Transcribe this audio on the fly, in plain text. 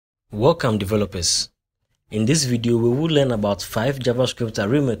Welcome developers. In this video, we will learn about 5 JavaScript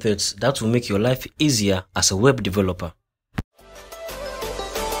array methods that will make your life easier as a web developer.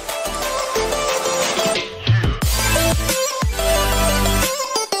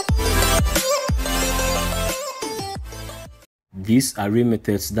 These array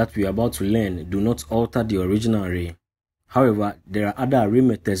methods that we are about to learn do not alter the original array. However, there are other array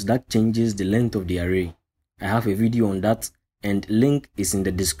methods that changes the length of the array. I have a video on that and link is in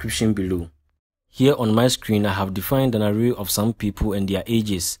the description below. Here on my screen, I have defined an array of some people and their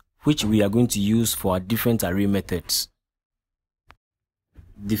ages, which we are going to use for our different array methods.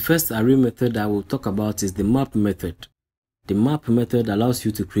 The first array method I will talk about is the map method. The map method allows you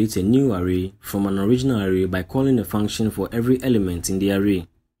to create a new array from an original array by calling a function for every element in the array.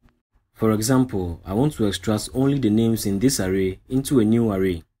 For example, I want to extract only the names in this array into a new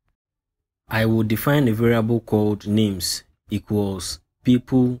array. I will define a variable called names equals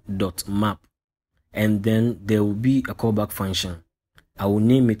people.map, and then there will be a callback function. I will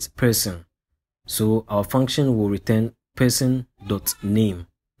name it person, so our function will return person.name.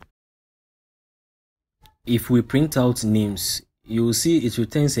 If we print out names, you will see it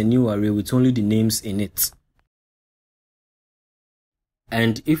returns a new array with only the names in it.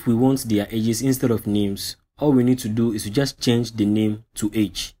 And if we want their ages instead of names, all we need to do is to just change the name to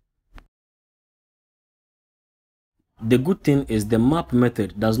age. The good thing is the map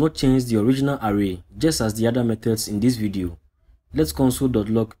method does not change the original array, just as the other methods in this video. Let's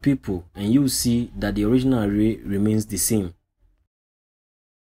console.log people and you will see that the original array remains the same.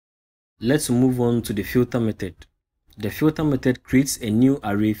 Let's move on to the filter method. The filter method creates a new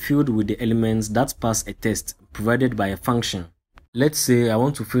array filled with the elements that pass a test provided by a function. Let's say I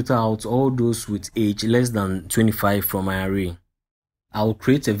want to filter out all those with age less than 25 from my array. I will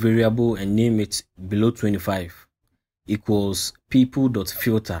create a variable and name it below 25. Equals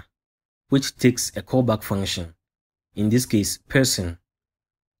people.filter, which takes a callback function, in this case person.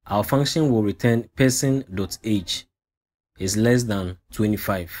 Our function will return person.age is less than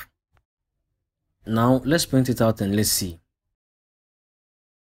 25. Now let's print it out and let's see.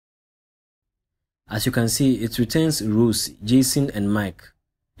 As you can see, it returns Rose, Jason and Mike,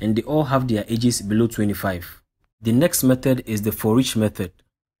 and they all have their ages below 25. The next method is the forEach method.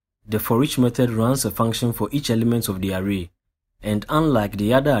 The forEach method runs a function for each element of the array, and unlike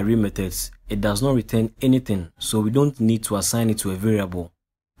the other array methods, it does not return anything, so we don't need to assign it to a variable.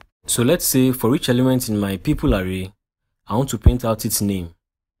 So let's say for each element in my people array, I want to print out its name.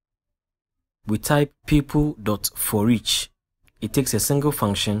 We type people.forEach. It takes a single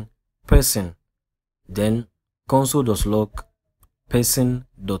function, person, then console.log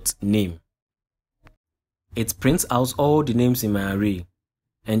person.name. It prints out all the names in my array.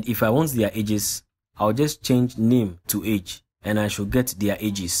 And if I want their ages, I'll just change name to age and I should get their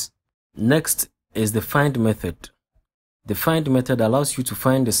ages. Next is the find method. The find method allows you to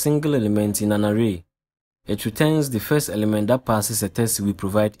find a single element in an array. It returns the first element that passes a test we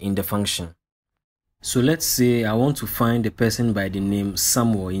provide in the function. So let's say I want to find a person by the name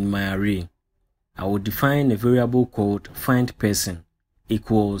Samuel in my array. I will define a variable called findPerson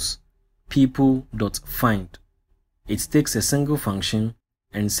equals people.find. It takes a single function,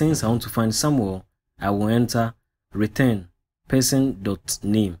 and since I want to find Samuel, I will enter return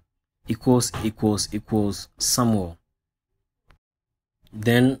person.name equals Samuel.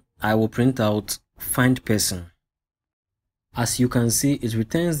 Then I will print out find person. As you can see, it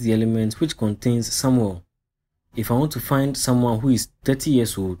returns the element which contains Samuel. If I want to find someone who is 30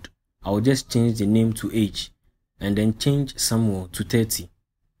 years old, I will just change the name to age and then change Samuel to 30.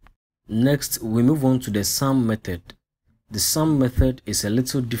 Next, we move on to the sum method. The sum method is a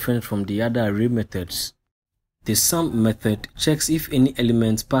little different from the other array methods. The sum method checks if any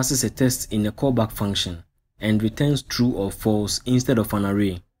element passes a test in a callback function and returns true or false instead of an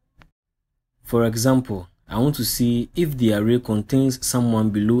array. For example, I want to see if the array contains someone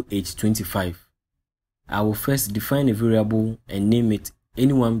below age 25. I will first define a variable and name it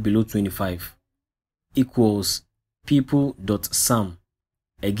anyone below 25 equals people.sum.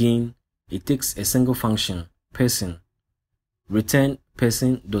 Again, it takes a single function, person. Return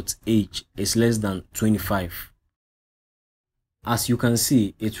person.age is less than 25. As you can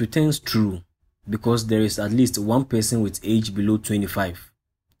see, it returns true because there is at least one person with age below 25.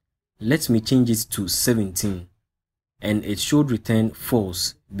 Let me change it to 17 and it should return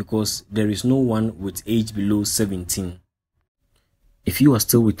false because there is no one with age below 17. If you are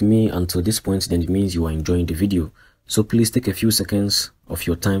still with me until this point, then it means you are enjoying the video. So please take a few seconds of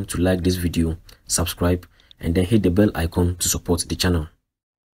your time to like this video, subscribe, and then hit the bell icon to support the channel.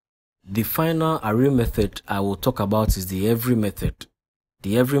 The final array method I will talk about is the every method.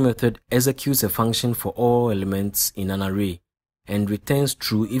 The every method executes a function for all elements in an array and returns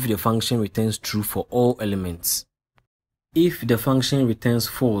true if the function returns true for all elements. If the function returns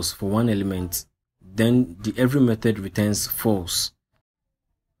false for one element, then the every method returns false.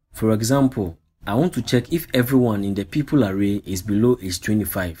 For example, I want to check if everyone in the people array is below age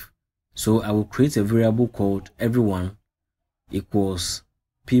 25. So I will create a variable called everyone equals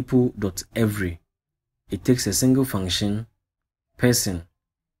people.every. It takes a single function, person,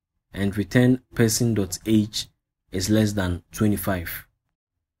 and return person.age is less than 25.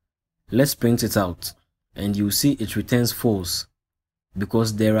 Let's print it out, and you see it returns false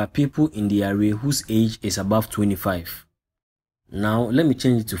because there are people in the array whose age is above 25. Now let me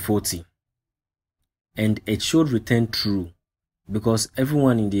change it to 40, and it should return true because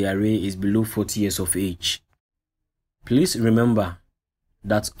everyone in the array is below 40 years of age. Please remember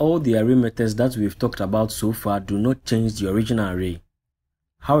that all the array methods that we've talked about so far do not change the original array.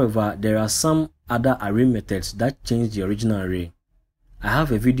 However, there are some other array methods that change the original array. I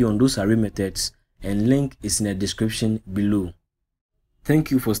have a video on those array methods and link is in the description below.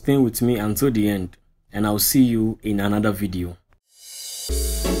 Thank you for staying with me until the end, and I'll see you in another video.